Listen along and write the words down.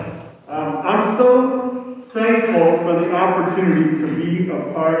so thankful for the opportunity to be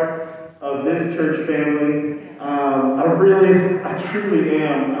a part of this church family. I truly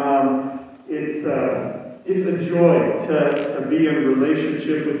am. It's a joy to be in a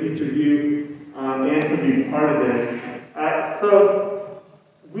relationship with each of you and to be part of this.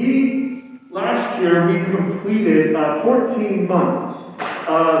 Last year we completed 14 months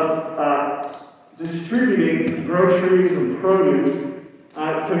of distributing groceries and produce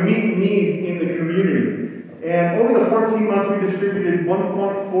to meet needs in the community. And over the 14 months, we distributed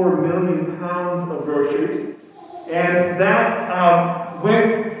 1.4 million pounds of groceries. And that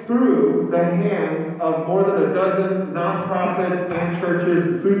went through the hands of more than a dozen nonprofits and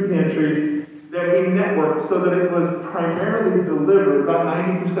churches, food pantries, that we networked so that it was primarily delivered, about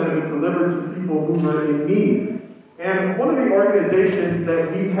 90% of it delivered to people who were in need. And one of the organizations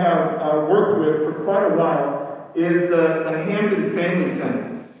that we have worked with for quite a while is the Hamden Family Center.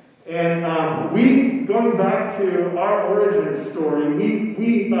 And going back to our origin story, we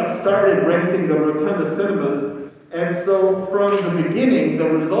started renting the Rotunda Cinemas. And so from the beginning, the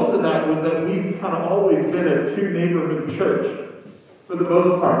result of that was that we've kind of always been a two-neighborhood church, for the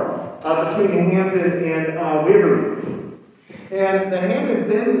most part, between Hamden and Waverly. And the Hamden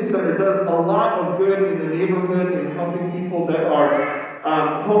Family Center does a lot of good in the neighborhood in helping people that are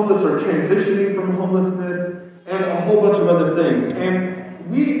homeless or transitioning from homelessness, and a whole bunch of other things. And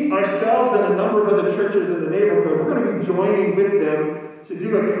we ourselves and a number of other churches in the neighborhood, we're going to be joining with them to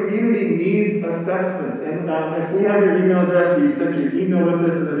do a community needs assessment. And if we have your email address, you sent your email with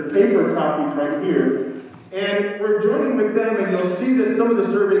this, and there's paper copies right here. And we're joining with them, and you'll see that some of the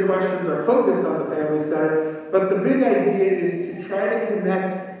survey questions are focused on the Family Center. But the big idea is to try to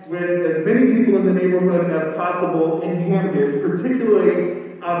connect with as many people in the neighborhood as possible in Hamden, particularly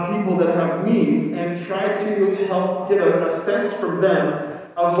people that have needs, and try to help get a sense from them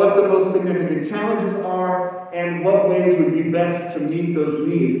of what the most significant challenges are and what ways would be best to meet those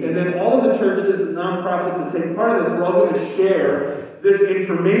needs. And then all of the churches and nonprofits that take part of this, we're all going to share this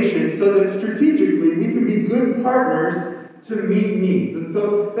information so that strategically we can be good partners to meet needs. And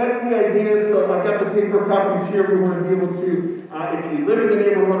so that's the idea. So I've got the paper copies here. We want to be able to, if you live in the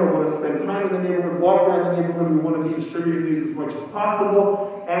neighborhood or want to spend time in the neighborhood, walk around the neighborhood, we want to be distributing these as much as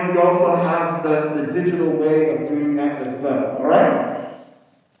possible. And we also have the digital way of doing that as well. All right?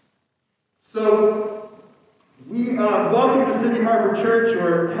 So we welcome to City Harbor Church.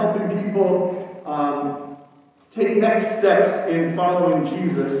 We're helping people take next steps in following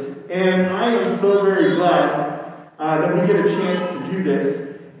Jesus. And I am so very glad that we get a chance to do this.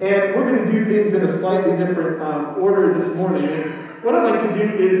 And we're going to do things in a slightly different order this morning. What I'd like to do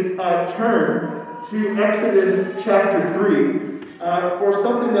is turn to Exodus chapter 3 for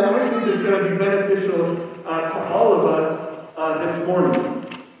something that I think is going to be beneficial to all of us this morning.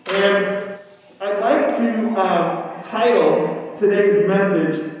 And I'd like to title today's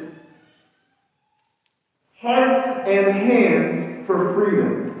message, Hearts and Hands for Freedom.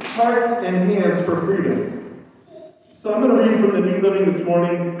 Hearts and Hands for Freedom. So I'm going to read from the New Living this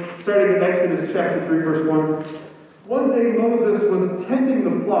morning, starting in Exodus chapter 3, verse 1. One day Moses was tending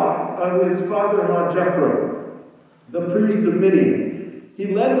the flock of his father-in-law Jethro, the priest of Midian. He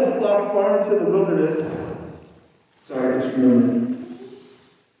led the flock far into the wilderness. Far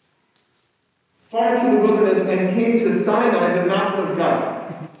into the wilderness, and came to Sinai, the mountain of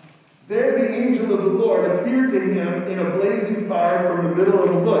God. There the angel of the Lord appeared to him in a blazing fire from the middle of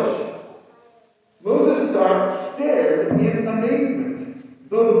a bush. Moses stared in amazement.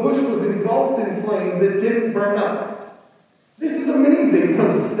 Though the bush was engulfed in flames, it didn't burn up. This is amazing,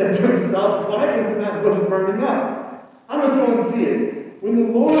 Moses said to himself. Why isn't that bush burning up? I must go and see it. When the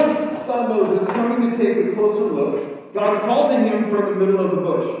Lord saw Moses coming to take a closer look, God called to him from the middle of the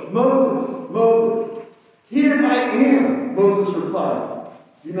bush. Moses, Moses. Here I am, Moses replied.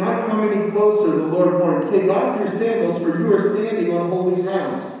 Do not come any closer, the Lord warned. Take off your sandals, for you are standing on holy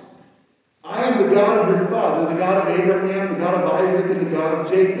ground. I am the God of your father, the God of Abraham, the God of Isaac, and the God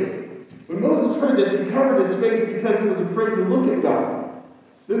of Jacob. When Moses heard this, he covered his face because he was afraid to look at God.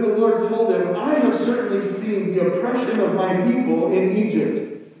 Then the Lord told him, I have certainly seen the oppression of my people in Egypt.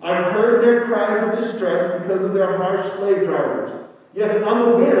 I've heard their cries of distress because of their harsh slave drivers. Yes, I'm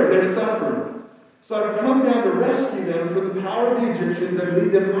aware of their suffering. So I've come down to rescue them from the power of the Egyptians and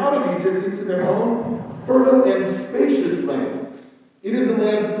lead them out of Egypt into their own fertile and spacious land. It is a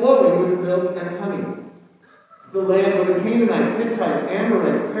land flowing with milk and honey. The land where the Canaanites, Hittites,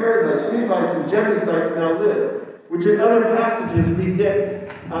 Amorites, Perizzites, Hivites, and Jebusites now live, which in other passages we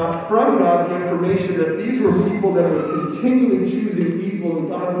get from God the information that these were people that were continually choosing evil, and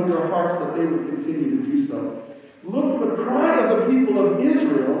God knew their hearts that they would continue to do so. Look, the cry of the people of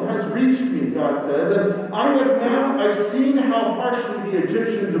Israel has reached reached me, God says, and I've seen how harshly the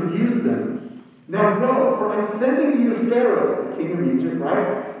Egyptians abused them. Now go, for I'm sending you to Pharaoh, the king of Egypt,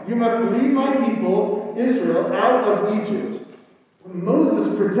 right? You must lead my people, Israel, out of Egypt. When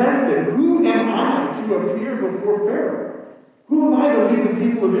Moses protested, who am I to appear before Pharaoh? Who am I to lead the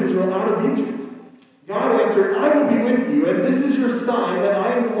people of Israel out of Egypt? God answered, I will be with you, and this is your sign that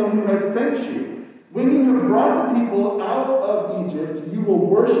I am the one who has sent you. When you have brought the people out of Egypt, you will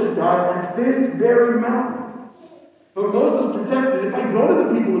worship God at this very mountain. But Moses protested, if I go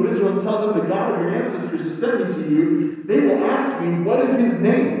to the people of Israel and tell them the God of your ancestors has sent me to you, they will ask me, what is his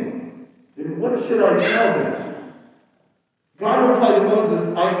name? Then what should I tell them? God replied to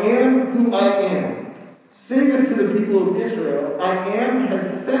Moses, I am who I am. Say this to the people of Israel, I am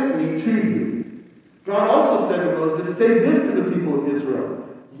has sent me to you. God also said to Moses, say this to the people of Israel,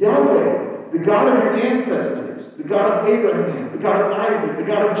 Yahweh, the God of your ancestors, the God of Abraham, the God of Isaac, the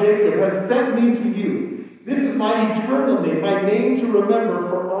God of Jacob, has sent me to you. This is my eternal name, my name to remember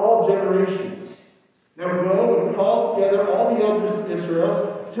for all generations. Now go and call together all the elders of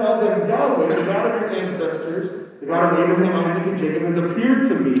Israel. Tell them, Yahweh, the God of your ancestors, the God of Abraham, Isaac, and Jacob, has appeared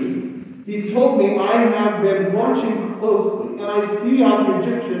to me. He told me, I have been watching closely, and I see how the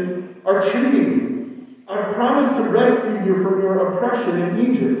Egyptians are treating you. I promised to rescue you from your oppression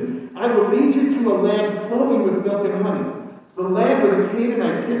in Egypt. I will lead you to a land flowing with milk and honey, the land where the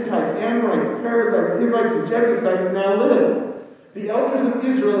Canaanites, Hittites, Amorites, Perizzites, Hivites, and Jebusites now live. The elders of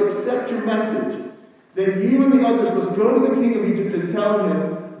Israel accept your message. Then you and the others must go to the king of Egypt and tell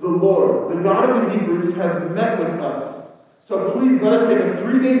him, the Lord, the God of the Hebrews, has met with us. So please let us take a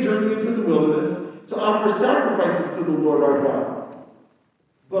 3-day journey into the wilderness to offer sacrifices to the Lord our God.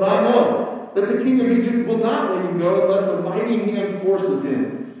 But I know that the king of Egypt will not let you go unless a mighty hand forces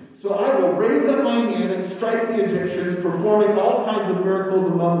him. So I will raise up my hand and strike the Egyptians, performing all kinds of miracles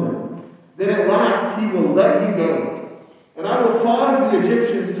among them. Then at last he will let you go. And I will cause the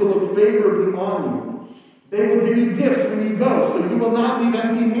Egyptians to look favorably on you. They will give you gifts when you go, so you will not leave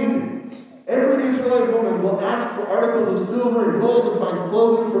empty-handed. Every Israelite woman will ask for articles of silver and gold to find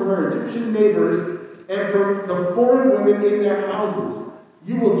clothing for her Egyptian neighbors and for the foreign women in their houses.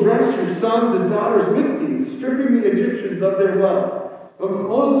 You will dress your sons and daughters with these, stripping the Egyptians of their wealth. But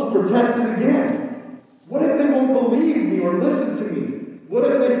Moses protested again. What if they won't believe me or listen to me? What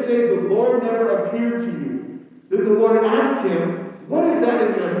if they say the Lord never appeared to you? Then the Lord asked him, what is that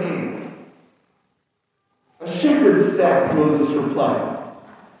in your hand? A shepherd's staff, Moses replied.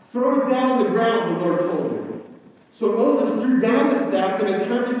 Throw it down on the ground, the Lord told him. So Moses threw down the staff and it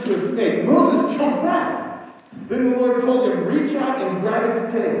turned into a snake. Moses jumped back. Then the Lord told him, reach out and grab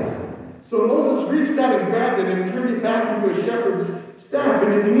its tail. So Moses reached out and grabbed it and turned it back into a shepherd's staff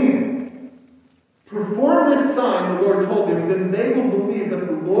in his hand. Perform this sign, the Lord told him, then they will believe that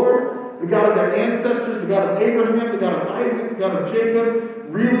the Lord, the God of their ancestors, the God of Abraham, the God of Isaac, the God of Jacob,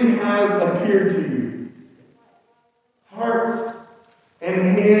 really has appeared to you. Hearts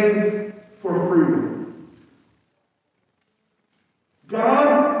and hands for freedom.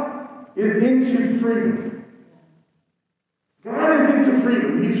 God is into freedom. God is into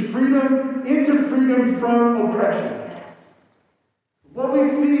freedom. He's into freedom from oppression. What we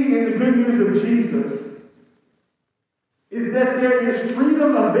see in the good news of Jesus is that there is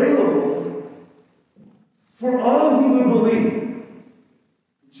freedom available for all who will believe.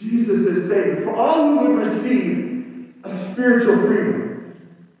 Jesus is Savior. For all who would receive a spiritual freedom.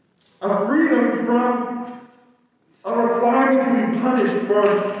 A freedom from a requirement to be punished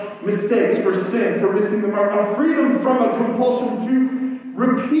for mistakes, for sin, for missing the mark. A freedom from a compulsion to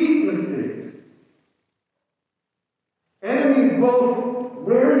repeat mistakes. Enemies both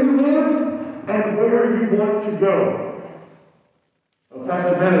where you live and where you want to go. Well,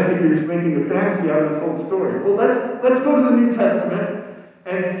 Pastor Ben, I think you're just making a fantasy out of this whole story. Well, let's go to the New Testament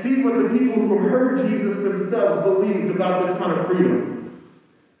and see what the people who heard Jesus themselves believed about this kind of freedom.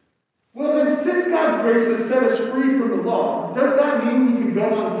 Well, then, since God's grace has set us free from the law, does that mean we can go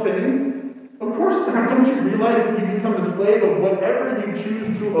on sinning? Of course not. Don't you realize that you become a slave of whatever you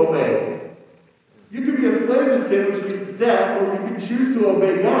choose to obey? You can be a slave to sin, which leads to death, or you can choose to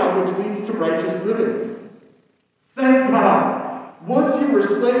obey God, which leads to righteous living. Thank God. Once you were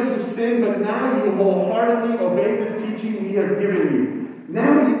slaves of sin, but now you wholeheartedly obey this teaching we have given you.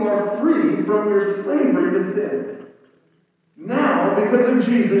 Now you are free from your slavery to sin. Now, because of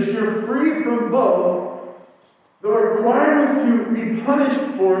Jesus, you're free from both the requirement to be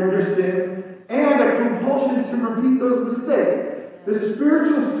punished for your sins and a compulsion to repeat those mistakes. The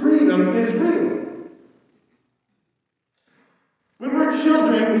spiritual freedom is real. When we're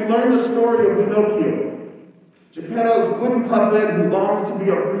children, we learn the story of Pinocchio. Geppetto's wooden puppet who longs to be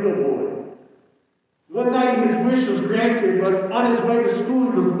a real boy. One night his wish was granted, but on his way to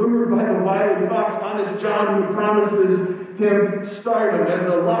school he was lured by the wily fox Honest John, who promises him stardom as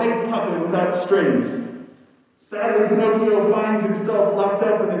a live puppet without strings. Sadly, Pinocchio finds himself locked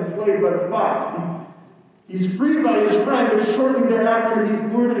up and enslaved by the fox. He's freed by his friend, but shortly thereafter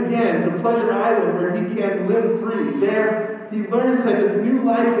he's lured again to Pleasure Island, where he can live free. There, he learns that his new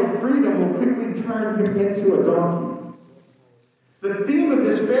life of freedom will quickly turn him into a donkey. The theme of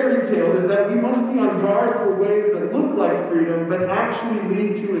this fairy tale is that we must be on guard for ways that look like freedom, but actually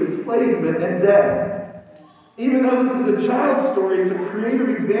lead to enslavement and death. Even though this is a child's story, it's a creative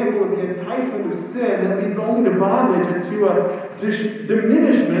example of the enticement of sin that leads only to bondage and to a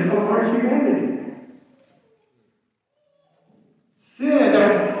diminishment of our humanity.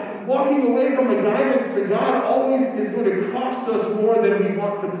 Sin, walking away from the guidance to God, always is going to cost us more than we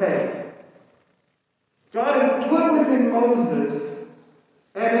want to pay. God has put within Moses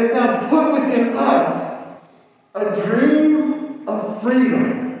and has now put within us a dream of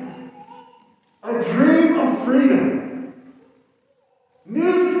freedom. A dream of freedom.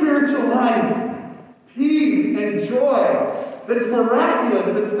 New spiritual life, peace and joy that's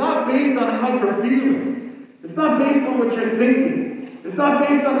miraculous, that's not based on how you're feeling. It's not based on what you're thinking. It's not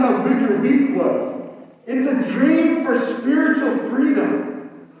based on how good your week was. It's a dream for spiritual freedom.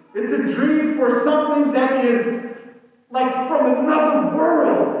 It's a dream for something that is like from another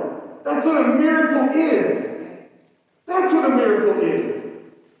world. That's what a miracle is. That's what a miracle is.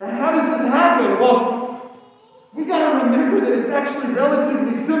 And how does this happen? Well, we got to remember that it's actually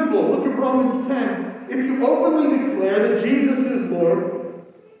relatively simple. Look at Romans 10. If you openly declare that Jesus is Lord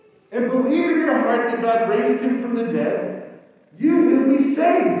and believe in your heart that God raised him from the dead, you will be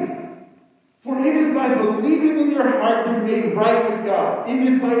saved. For it is by believing in your heart you're made right with God.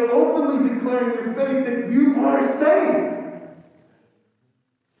 It is by openly declaring your faith that you are saved.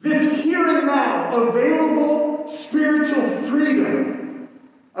 This here and now available spiritual freedom,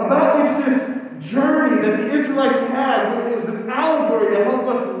 about which this journey that the Israelites had, it was an allegory to help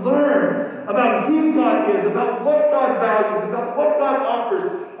us learn about who God is, about what God values, about what God offers,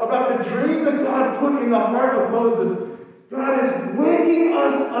 about the dream that God put in the heart of Moses. God is waking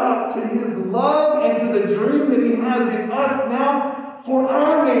us up to his love and to the dream that he has in us now for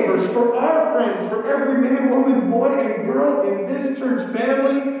our neighbors, for our friends, for every man, woman, boy, and girl in this church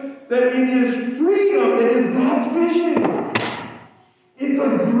family, that it is freedom that is God's vision. It's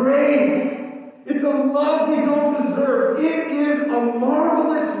a grace. It's a love we don't deserve. It is a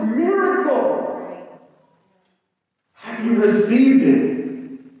marvelous miracle. Have you received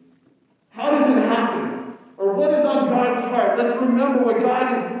it? How does it happen? Or what is on God's heart? Let's remember what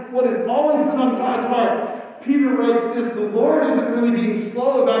has always been on God's heart. Peter writes this: the Lord isn't really being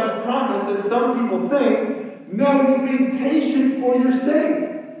slow about his promise, as some people think. No, he's being patient for your sake.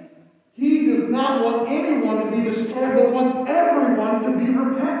 He does not want anyone to be destroyed, but wants everyone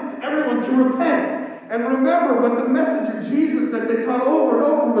to repent. And remember what the message of Jesus that they taught over and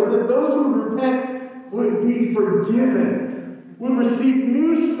over was that those who would repent would be forgiven, would receive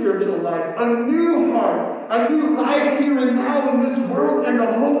new spiritual life, a new heart, a new life here and now in this world, and the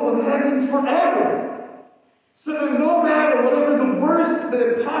hope of heaven forever. So that no matter whatever the worst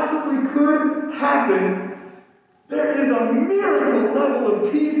that possibly could happen, there is a miracle level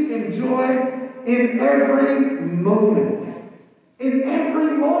of peace and joy in every moment. In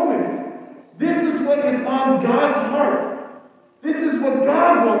every moment. This is what is on God's heart. This is what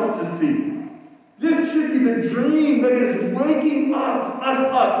God wants to see. This should be the dream that is waking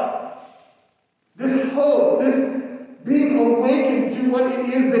us up. This hope, this being awakened to what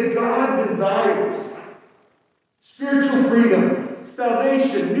it is that God desires. Spiritual freedom,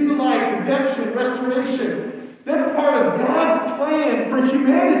 salvation, new life, redemption, restoration. They're part of God's plan for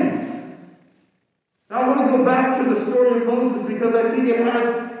humanity. Now I want to go back to the story of Moses because I think it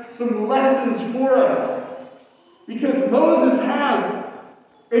has some lessons for us. Because Moses has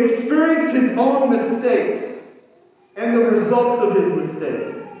experienced his own mistakes and the results of his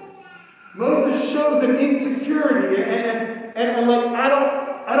mistakes. Moses shows an insecurity and like,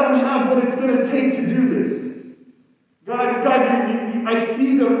 I don't have what it's going to take to do this. God, I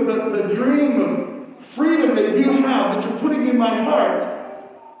see the dream of freedom that you have, that you're putting in my heart,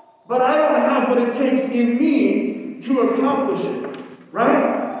 but I don't have what it takes in me to accomplish it.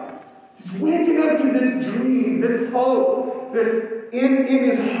 Right? He's waking up to this dream, this hope, this in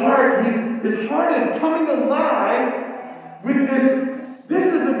his heart. His heart is coming alive with this. This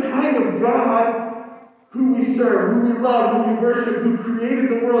is the kind of God who we serve, who we love, who we worship, who created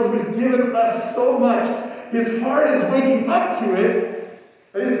the world, who's given us so much. His heart is waking up to it,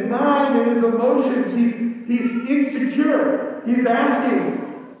 In his mind and his emotions, he's insecure. He's asking,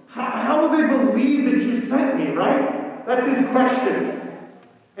 how will they believe that you sent me, right? That's his question.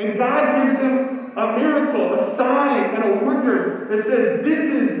 And God gives him a miracle, a sign, and a wonder that says this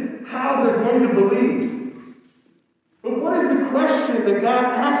is how they're going to believe. But what is the question that God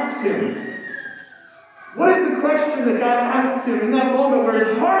asks him? What is the question that God asks him in that moment where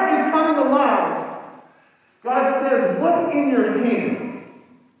his heart is coming alive? God says, what's in your hand?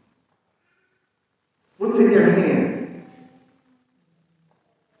 What's in your hand?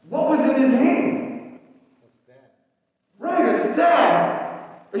 What was in his hand? What's that? Right, a staff.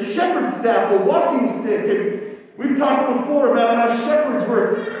 A shepherd's staff, a walking stick. And we've talked before about how shepherds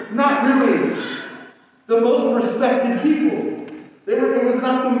were not really the most respected people. It was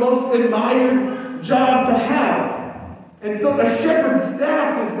not the most admired job to have. And so a shepherd's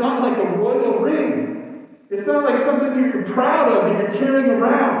staff is not like a royal ring. It's not like something that you're proud of, that you're carrying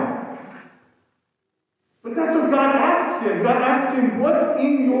around. But that's what God asks him. God asks him, what's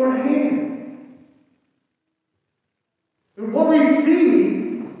in your hand? And what we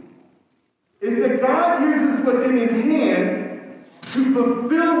see is that God uses what's in his hand to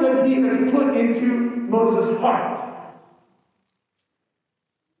fulfill what he has put into Moses' heart.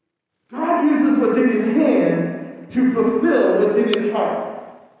 God uses what's in his hand to fulfill what's in his heart.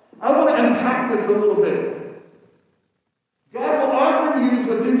 I want to unpack this a little bit. God will often use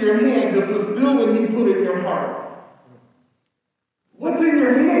what's in your hand to fulfill what he put in your heart. What's in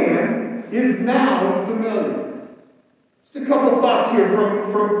your hand is now familiar. Just a couple of thoughts here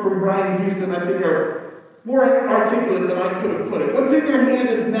from Brian Houston, I think are more articulate than I could have put it. What's in your hand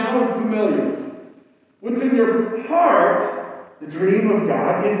is now familiar. What's in your heart, the dream of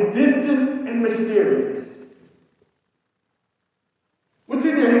God, is distant and mysterious. What's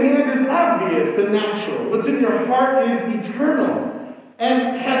in your hand is obvious and natural. What's in your heart is eternal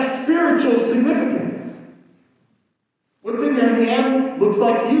and has spiritual significance. What's in your hand looks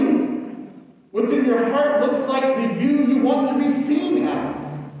like you. What's in your heart looks like the you want to be seen as.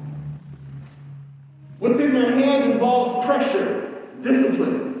 What's in your hand involves pressure,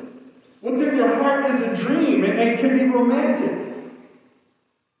 discipline. What's in your heart is a dream and can be romantic.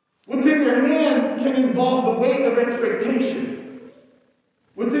 What's in your hand can involve the weight of expectation.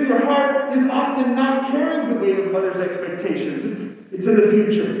 What's in your heart is often not carrying the weight of others' expectations. It's in the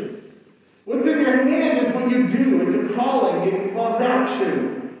future. What's in your hand is what you do. It's a calling. It involves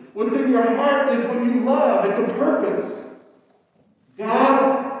action. What's in your heart is what you love. It's a purpose.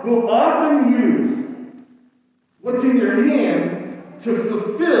 God will often use what's in your hand to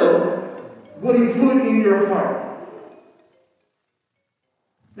fulfill what he put in your heart.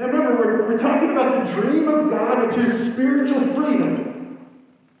 Now remember, we're talking about the dream of God, which is spiritual freedom.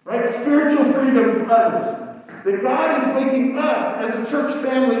 Right? Spiritual freedom for others. That God is waking us as a church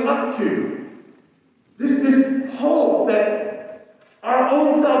family up to. This hope that our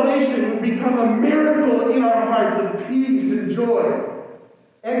own salvation will become a miracle in our hearts of peace and joy.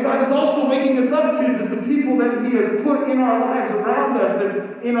 And God is also waking us up to that the people that he has put in our lives around us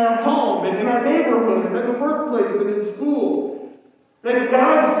and in our home and in our neighborhood and at the workplace and in school. That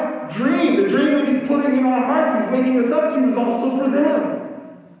God's dream, the dream that he's putting in our hearts, he's waking us up to, is also for them.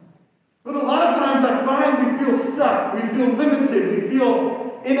 But a lot of times I find we feel stuck, we feel limited, we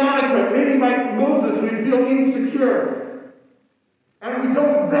feel inadequate. Maybe like Moses, we feel insecure. And we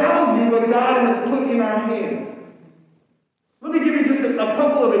don't value what God has put in our hand. Let me give you just a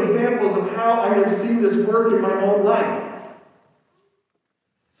couple of examples of how I have seen this work in my own life.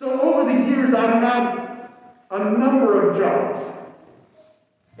 So over the years, I've had a number of jobs.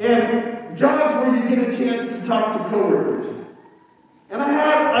 And jobs where you get a chance to talk to coworkers. And I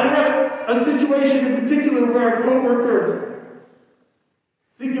had a situation in particular where a coworker,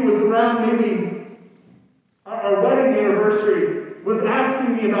 I think it was around maybe our wedding anniversary, was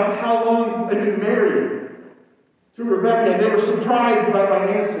asking me about how long I'd been married to Rebecca, and they were surprised by my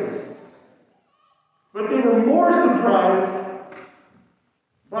answers. But they were more surprised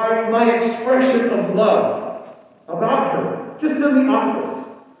by my expression of love about her, just in the office,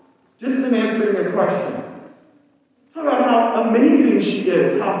 just in answering a question. Talk about how amazing she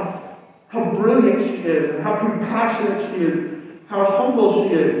is, how brilliant she is, and how compassionate she is, how humble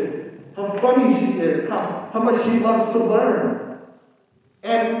she is, how funny she is, how much she loves to learn.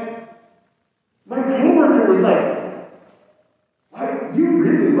 And my coworker was like, "What? You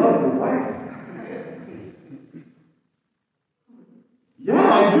really love your wife?"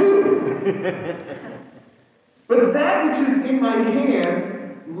 "Yeah, I do." But that which is in my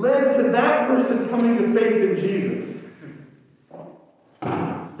hand led to that person coming to faith in Jesus.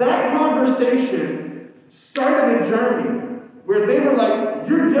 That conversation started a journey where they were like,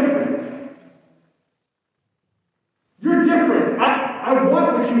 "You're different. You're different. I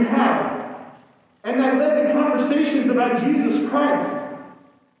want what you have." And that led to conversations about Jesus Christ.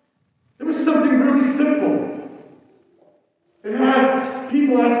 It was something really simple. It had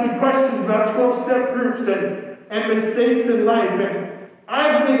people ask me questions about 12-step groups and mistakes in life. And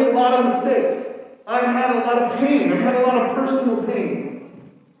I've made a lot of mistakes. I've had a lot of pain. I've had a lot of personal pain.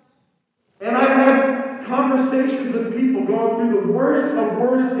 And I've had conversations with people going through the worst of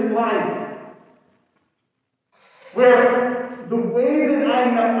worst in life, where the way that I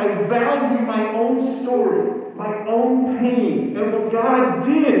value my own story, my own pain, and what God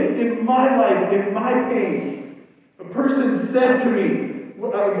did in my life, in my pain. A person said to me,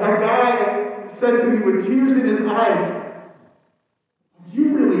 a guy said to me with tears in his eyes, "You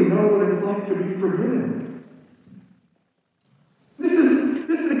really know what it's like to be forgiven." This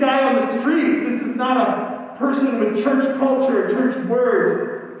is a guy on the streets. This is not a person with church culture, church words.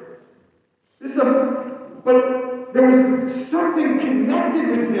 But there was something connected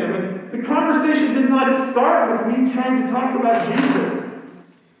with him, and the conversation did not start with me trying to talk about Jesus.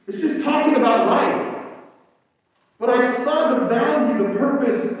 It's just talking about life. But I saw the value, the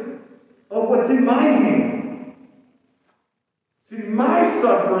purpose of what's in my hand. See, my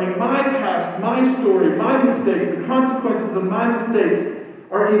suffering, my past, my story, my mistakes, the consequences of my mistakes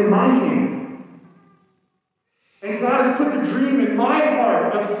are in my hand. And God has put the dream in my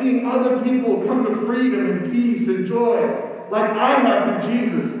heart of seeing other people come to freedom and peace and joy like I have through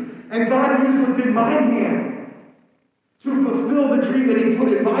Jesus. And God used what's in my hand to fulfill the dream that He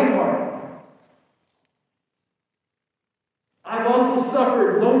put in my heart. I've also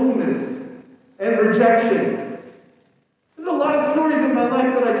suffered loneliness and rejection. There's a lot of stories in my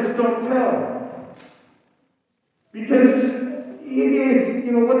life that I just don't tell. Because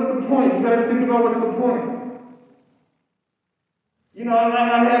what's the point? You got to think about what's the point.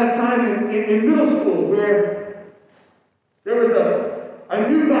 I had a time in middle school where there was a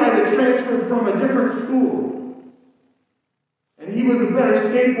new guy that transferred from a different school. And he was a better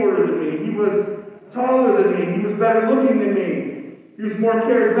skateboarder than me. He was taller than me. He was better looking than me. He was more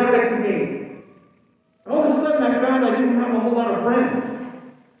charismatic than me. And all of a sudden I found I didn't have a whole lot of friends.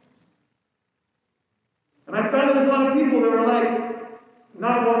 And I found there was a lot of people that were like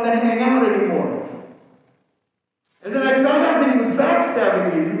not wanting to hang out anymore. And then I found out that he was backstabbing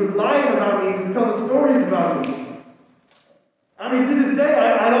me. He was lying about me. He was telling stories about me. I mean, to this day,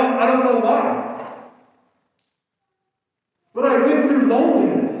 I don't know why. But I went through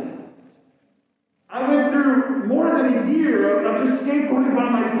loneliness. I went through more than a year of just skateboarding by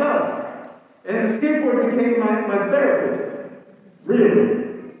myself. And the skateboard became my therapist. Really.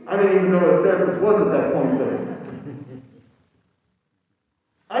 I didn't even know what a therapist was at that point there.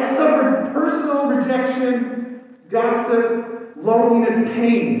 I suffered personal rejection, gossip, loneliness,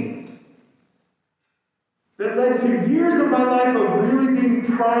 pain that led to years of my life of really being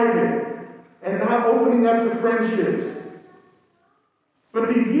private and not opening up to friendships. But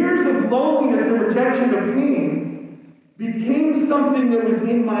the years of loneliness and rejection and pain became something that was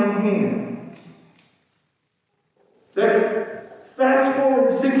in my hand. That fast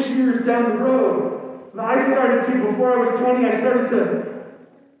forward 6 years down the road, before I was 20, I started to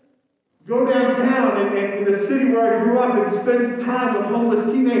go downtown in the city where I grew up and spend time with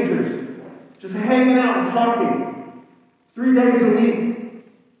homeless teenagers, just hanging out and talking 3 days a week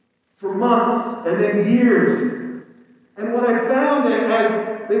for months and then years. And what I found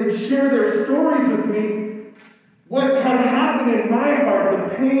as they would share their stories with me, what had happened in my heart,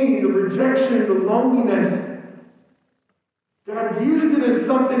 the pain, the rejection, the loneliness, God used it as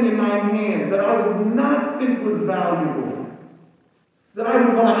something in my hand that I would not think was valuable, that I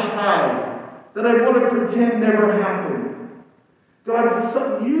would want to hide, that I want to pretend never happened. God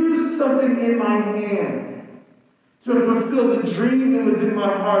used something in my hand to fulfill the dream that was in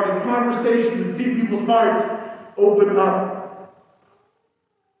my heart, and conversations and see people's hearts open up.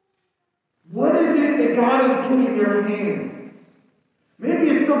 What is it that God has put in your hand? Maybe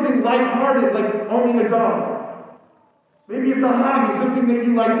it's something lighthearted like owning a dog. Maybe it's a hobby, something that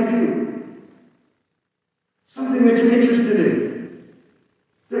you like to do. Something that you're interested in.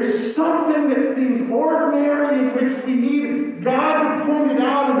 There's something that seems ordinary in which we need God to point it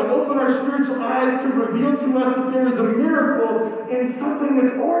out and to open our spiritual eyes to reveal to us that there is a miracle in something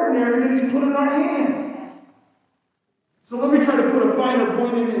that's ordinary that He's put in our hand. So let me try to put a finer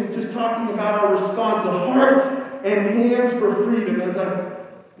point in just talking about our response, the hearts and hands for freedom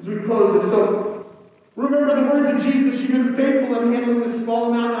as we close this. So remember the words of Jesus, "You've been faithful in handling this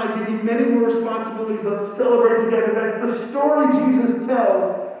small amount, I give you many more responsibilities. Let's celebrate together." That's the story Jesus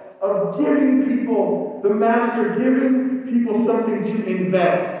tells of giving people the Master, giving people something to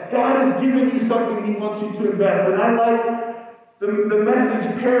invest. God has given you something He wants you to invest. And I like the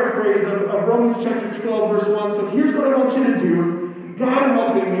message paraphrase of Romans chapter 12, verse 1. So here's what I want you to do. God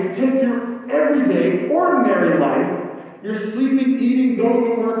helping you take your everyday, ordinary life, your sleeping, eating,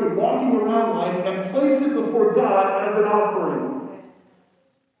 going to work, and walking around life, and place it before God as an offering.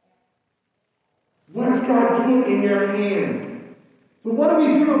 What's God put in your hand? So what do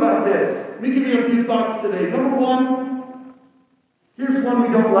we do about this? Let me give you a few thoughts today. Number one, here's one we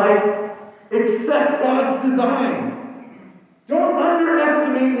don't like. Accept God's design. Don't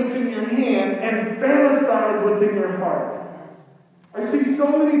underestimate what's in your hand and fantasize what's in your heart. I see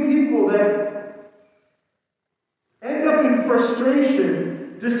so many people that end up in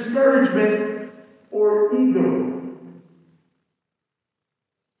frustration, discouragement, or ego.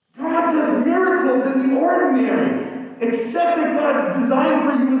 God does miracles in the ordinary. Accept that God's design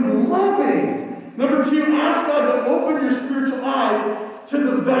for you is loving. Number two, ask God to open your spiritual eyes to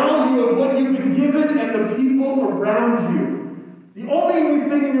the value of what you've been given and the people around you. The only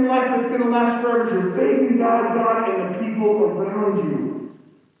thing in your life that's going to last forever is your faith in God, and the people around you.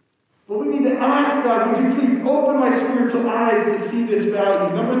 But we need to ask God, would you please open my spiritual eyes to see this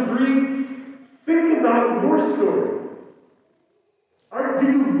value? Number three, think about your story. Do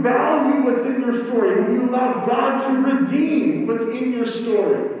you value what's in your story? Will you allow God to redeem what's in your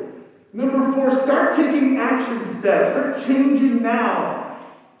story? Number four, start taking action steps. Start changing now.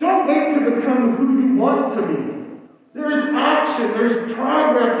 Don't wait to become who you want to be. There is action. There's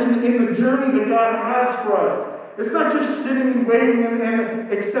progress in the journey that God has for us. It's not just sitting and waiting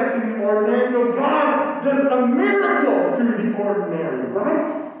and accepting the ordinary. No, God does a miracle through the ordinary,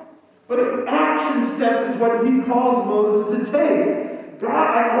 right? But action steps is what He calls Moses to take.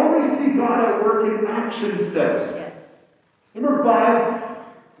 God, I always see God at work in action steps. Yes. Number five,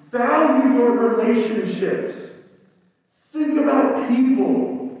 value your relationships. Think about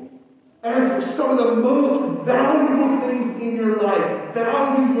people as some of the most valuable things in your life.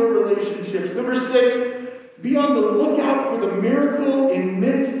 Value your relationships. Number six, be on the lookout for the miracle in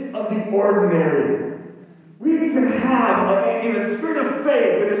midst of the ordinary. We can have, in a spirit of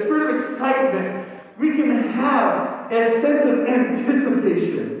faith, in a spirit of excitement, we can have a sense of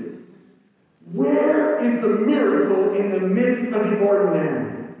anticipation. Where is the miracle in the midst of the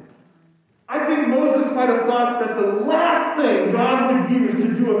ordinary? I think Moses might have thought that the last thing God would use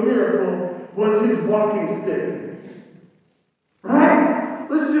to do a miracle was his walking stick. Right?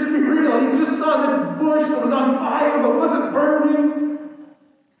 Let's just be real. He just saw this bush that was on fire but wasn't burning.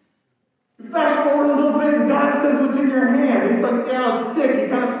 Fast forward a little bit and God says, what's in your hand? He's like, a stick. It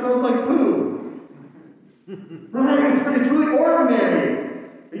kind of smells like poo. Right? It's really ordinary.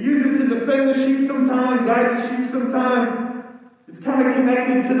 I use it to defend the sheep sometime, guide the sheep sometime. It's kind of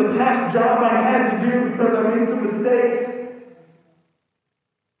connected to the past job I had to do because I made some mistakes.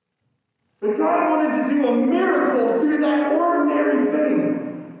 But God wanted to do a miracle through that ordinary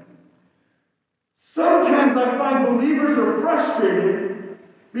thing. Sometimes I find believers are frustrated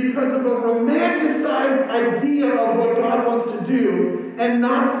because of a romanticized idea of what God wants to do and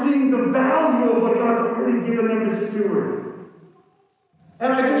not seeing the value of what God's already given them to steward.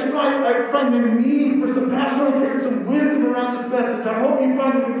 And I find the need for some pastoral care and some wisdom around this message. I hope you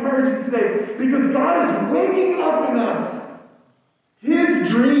find it encouraging today because God is waking up in us His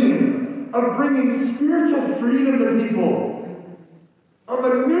dream of bringing spiritual freedom to people, of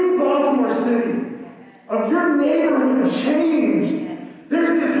a new Baltimore City, of your neighborhood changed. There's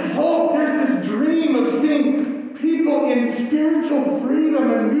this hope, there's this dream of seeing people in spiritual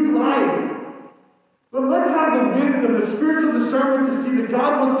freedom and new life. But let's have the wisdom, the spiritual discernment to see that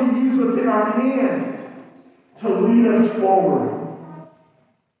God wants to use what's in our hands to lead us forward.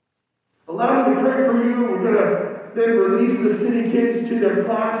 Allow me to pray for you. We're going to then release the city kids to their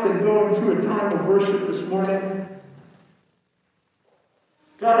class and go into a time of worship this morning.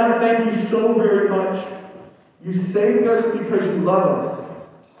 God, I thank you so very much. You saved us because you love us.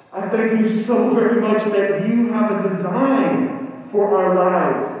 I thank you so very much that you have a design for our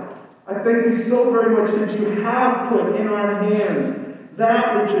lives. I thank you so very much that you have put in our hands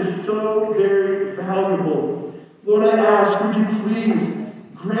that which is so very valuable. Lord, I ask, would you please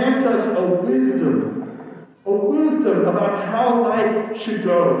grant us a wisdom about how life should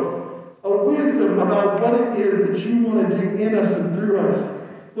go, a wisdom about what it is that you want to do in us and through us.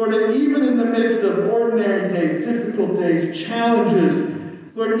 Lord, and even in the midst of ordinary days, difficult days, challenges,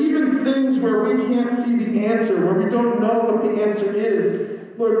 Lord, even things where we can't see the answer, where we don't know what the answer is,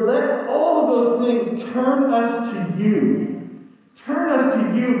 Lord, let all of those things turn us to you. Turn us to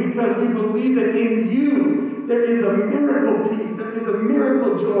you because we believe that in you there is a miracle peace, there is a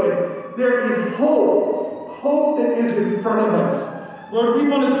miracle joy, there is hope. hope that is in front of us. Lord, we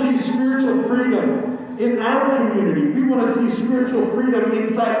want to see spiritual freedom in our community. We want to see spiritual freedom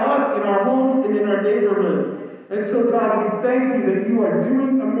inside us, in our homes, and in our neighborhoods. And so, God, we thank you that you are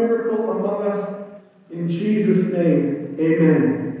doing a miracle among us. In Jesus' name, amen.